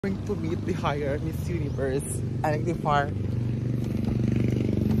Going to meet the Hyra Miss Universe and the far.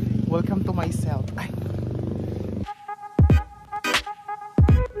 Welcome to myself.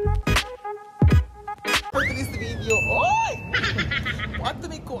 For today's video, oy! What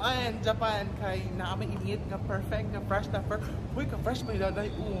to make kuan Japan kay na may init nga perfect nga fresh na uy ka fresh pa iladay.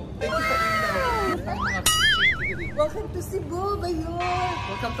 Thank you sa email. Welcome to Cebu, Bayon.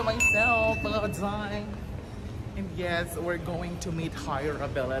 Welcome to myself, mga design. And yes, we're going to meet Hyra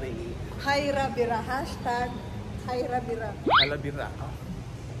ability. Hyra Bira, hashtag Hyra Bira. Hyra Bira.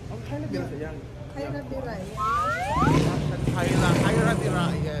 Oh, Hyra Bira sayang. Hyra Bira, yes. Hyra Bira,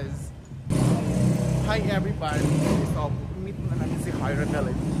 yes. Hi everybody. So, meet na namin si Hyra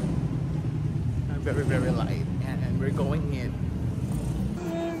ability. Very, very light. And we're going in.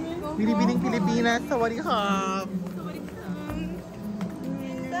 Pilipining Pilipinas, sawadikap!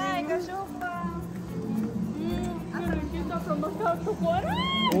 Tay, kasyopa! Kita from Macau ko.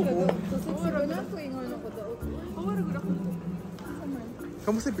 Oo. Siguro na ko ingon ako daw. Awara gud ako.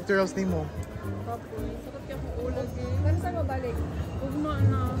 Kamusta yung picture house name mo? Tapos, sakit ka akong ulag eh. Kano saan mabalik? Ugma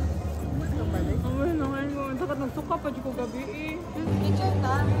na. Mas ka balik? Ay, naman ko. Dapat nagsuka pa dyan ko gabi eh. Picture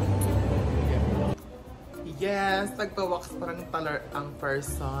ka? Yes, nagpa-wax parang taler ang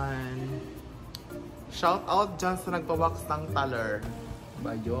person. Shout out dyan sa nagpa-wax ng taler.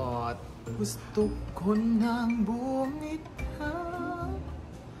 Bayot. Gusto ko nang bumitaw.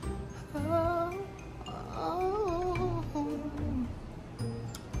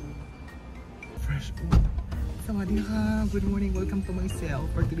 Fresh po. Sawadika. Good morning. Welcome to myself.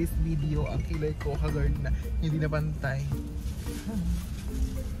 For today's video, ang kilay ko kagard na hindi napantay.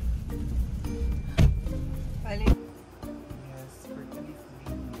 Balik. Yes, for today's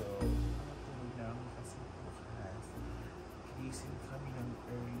video, natulog na ako kasi bukas. Gising kami ng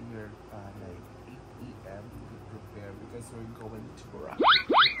earlier pa, like 8 AM to prepare because we're going to Bora.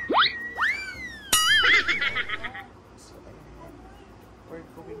 So, we're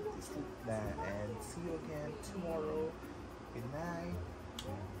going to sleep na and see you again tomorrow. Good night.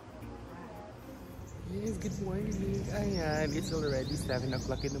 Yes, good morning. Ayan, it's already 7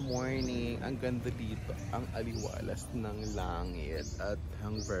 o'clock in the morning. Ang ganda dito, ang aliwalas ng langit at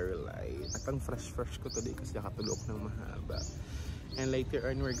ang very light. At ang fresh ko today kasi nakatulog ng mahaba. And later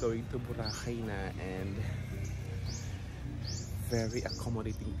on, we're going to Boracay na and very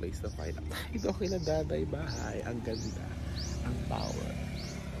accommodating place to find out. Ito kila daday bahay. Ang ganda. Ang power.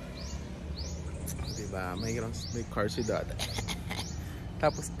 Diba? May car si daday.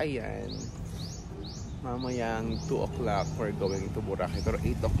 Tapos, ayan. Mamayang 2 o'clock we're going to Boracay. Pero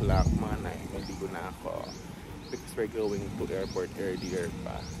 8 o'clock mga naligo na ako. Because we're going to airport earlier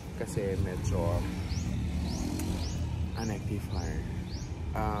pa. Kasi medyo unactive.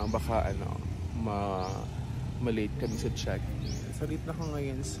 Baka ano, malate kami sa check-in. Salit na ko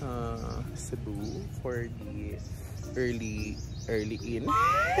ngayon sa Cebu for the early in.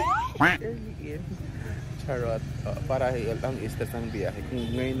 Early in. Charot. Para ang istas ng biyahe. Kung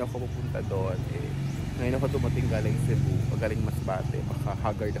ngayon ako pupunta doon, ngayon ako dumating galing Cebu, galing Masbate, baka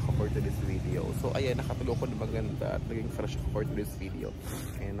haggard ako for today's video. So ayan, nakatulog ko na maganda at naging fresh ako for today's video.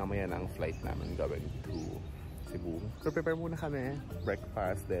 And namaya na ang flight namin going to Cebu. So prepare muna kami,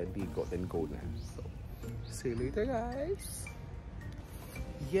 breakfast, then go na. So, see you later guys!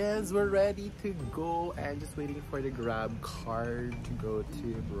 Yes, we're ready to go and just waiting for the grab car to go to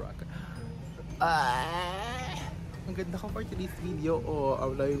Boracay. Ang ganda ko for today's video.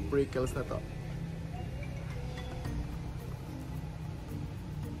 Wala yung prickles na to.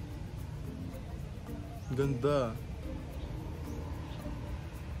 Ganda.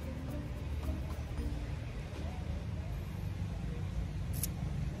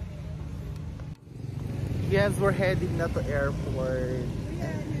 Yes, we're heading na to airport.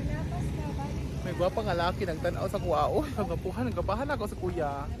 May gwapa nga laki nagtanaw sa kuwa. Oh, nagapahan ako sa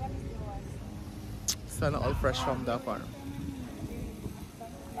kuya. Sana all fresh from the farm.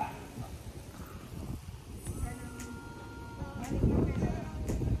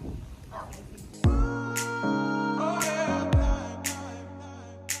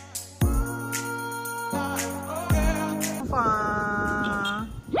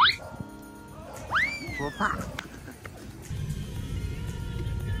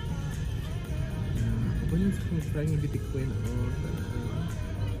 Kapag sa kong try yung bitikwen,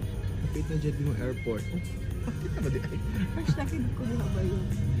 kapit na dyan yung airport. Bakit na ba di ay? First nakid ko na ba yun?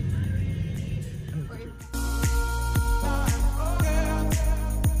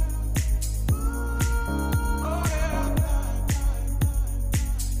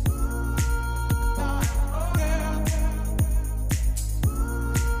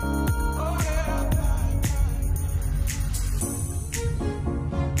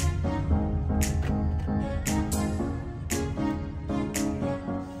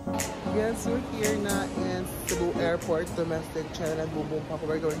 So we're here na in Cebu Airport, domestic channel and boom pa.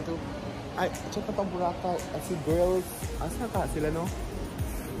 We're going to check na pang Boracay. Si girls, asa ka sila no?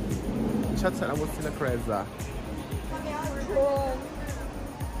 Chat sa amot sila Creza.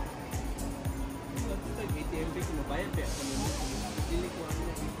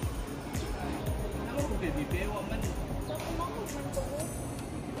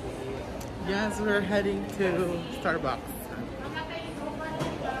 Yes, we're heading to Starbucks.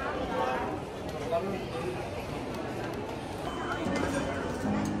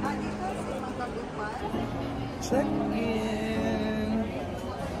 Check in.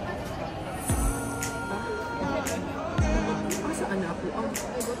 Saan na ako?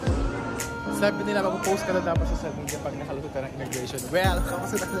 Sabi nila mag-post ka na dapat sa social media pag nakalusot ka ng immigration. Well, kapag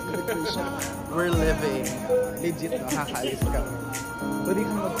ka ng immigration, we're living. Legit, nakakaalis ka. Pwede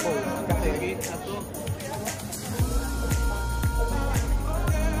kang mag-post kasi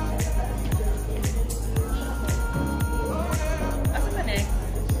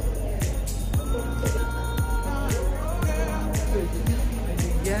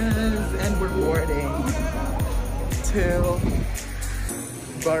yes, and we're boarding to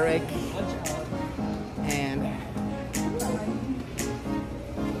Bora and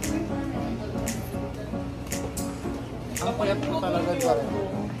ang payat mo talaga dyan.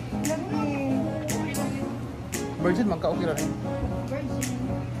 Virgin man ka, okay lang eh. Virgin.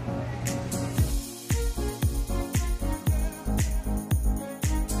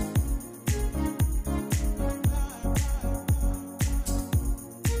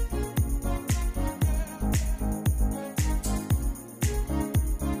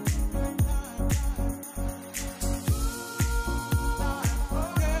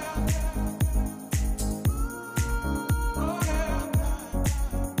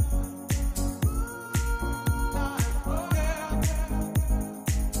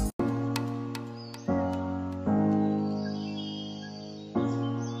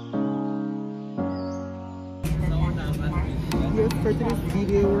 Yes, for today's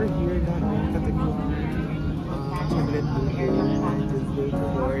video, we're here na Katipuan, Chocolate Burger, and just go to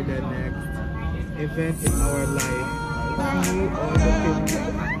board the next event in our life. See you on the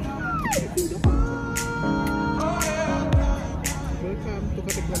film. Welcome to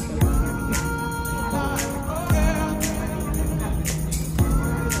Katipuan.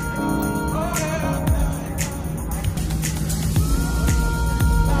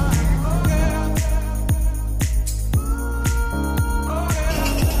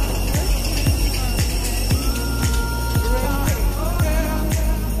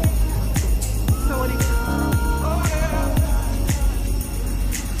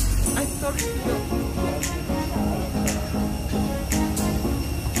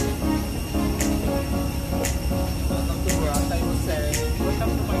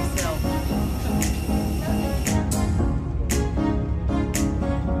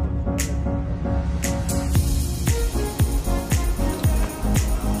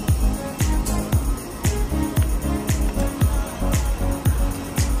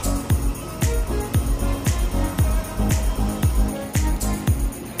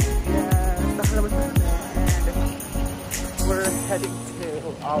 Heading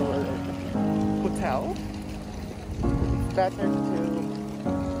to our hotel. Better to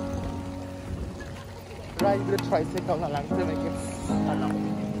ride with a tricycle na lang to make it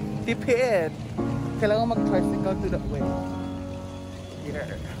tipid. Kailangan mag-tricycle to that way. Here.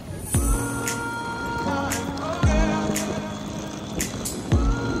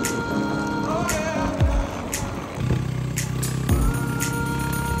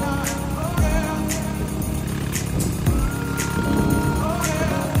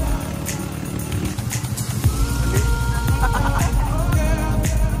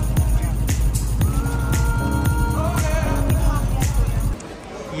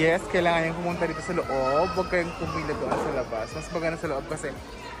 Yes, kailangan yung pumunta dito sa loob. Huwag kayong pumila doon sa labas. Mas maganda sa loob kasi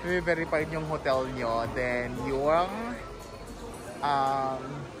i-verify yung hotel nyo. Then yung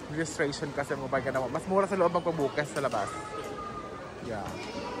registration kasi mobile ka naman. Mas mura sa loob magpabukas sa labas. Yeah.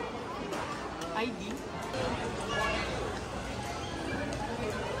 ID?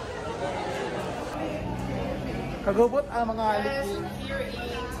 Kagubot ang mga likin. Here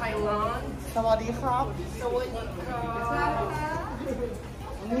in Thailand. Sawadee ka. Sawadee ka.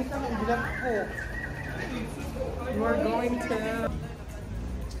 We're going to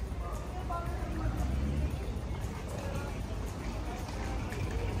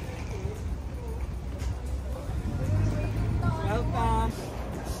welcome.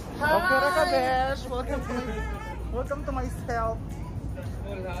 Hi. Okay, Rakabesh. Welcome to myself.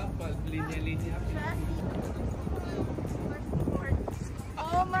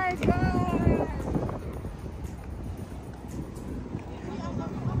 Oh my God.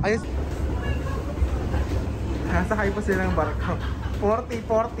 Ayos. Nasakay pa sila ng barko. 40.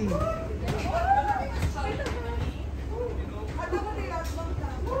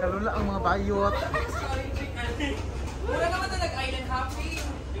 Kalula ang mga bayot. Mura naman na nag-island hopping.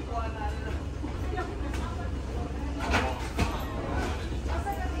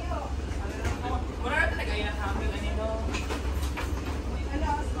 Mura naman nag-island hopping. Ano?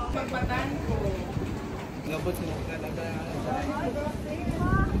 Pagpatan ko. Gabot mo talaga.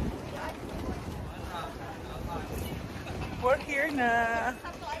 We're here na.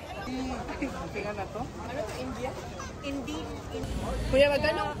 Tingnan na to. Ano to, India? Hindi. Kuya,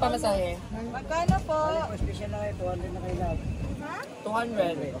 magkano pamasahe? Magkano po? Special na 200 na kayo lang. Ha?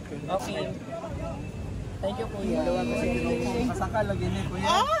 200. Okay. Thank you, kuya. Kasi masakal lagi ni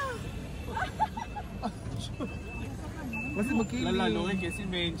kuya. Kasi magkili. Lalalungin kasi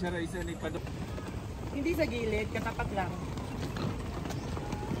may insyara isa ni Pado. Hindi sa gilid, katapat lang.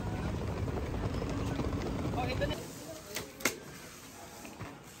 Oh, ito na.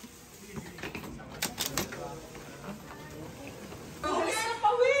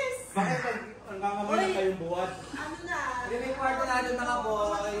 Bakit hanggang ngayon na kayong buhat? Ano na? Hindi may kwarto na doon mga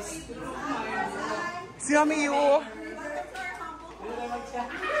boys. Si Mami Yu.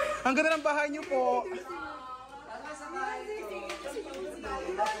 Ang ganda ng bahay niyo po.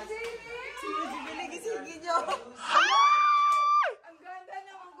 Sige nyo. Ang ganda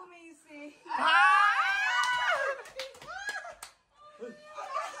naman gumising.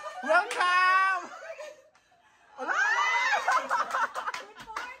 Welcome!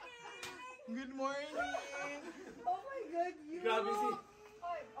 Good morning! Oh my God, you. Grabe si...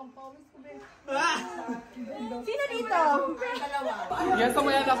 Ay, ang pawis ko, Ben. Sino dito? Dalawa. Yes,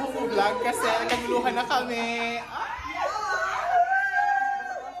 mamaya na akong vlog kasi nagluhan na kami.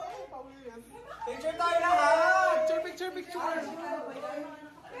 Picture tayo lahat! Picture!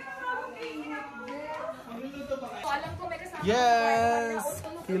 Yes!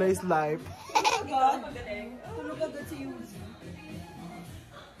 Kila is life. Tulog agad si Yuzi.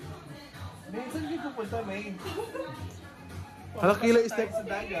 May saan dito punta, May? Hala, Kila is life.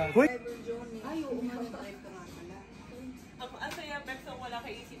 Hoy! Ay, oo, man drive ka nga pala. Ang saya, Bex, ang wala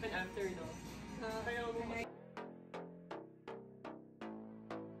kaisipan after, no? Pero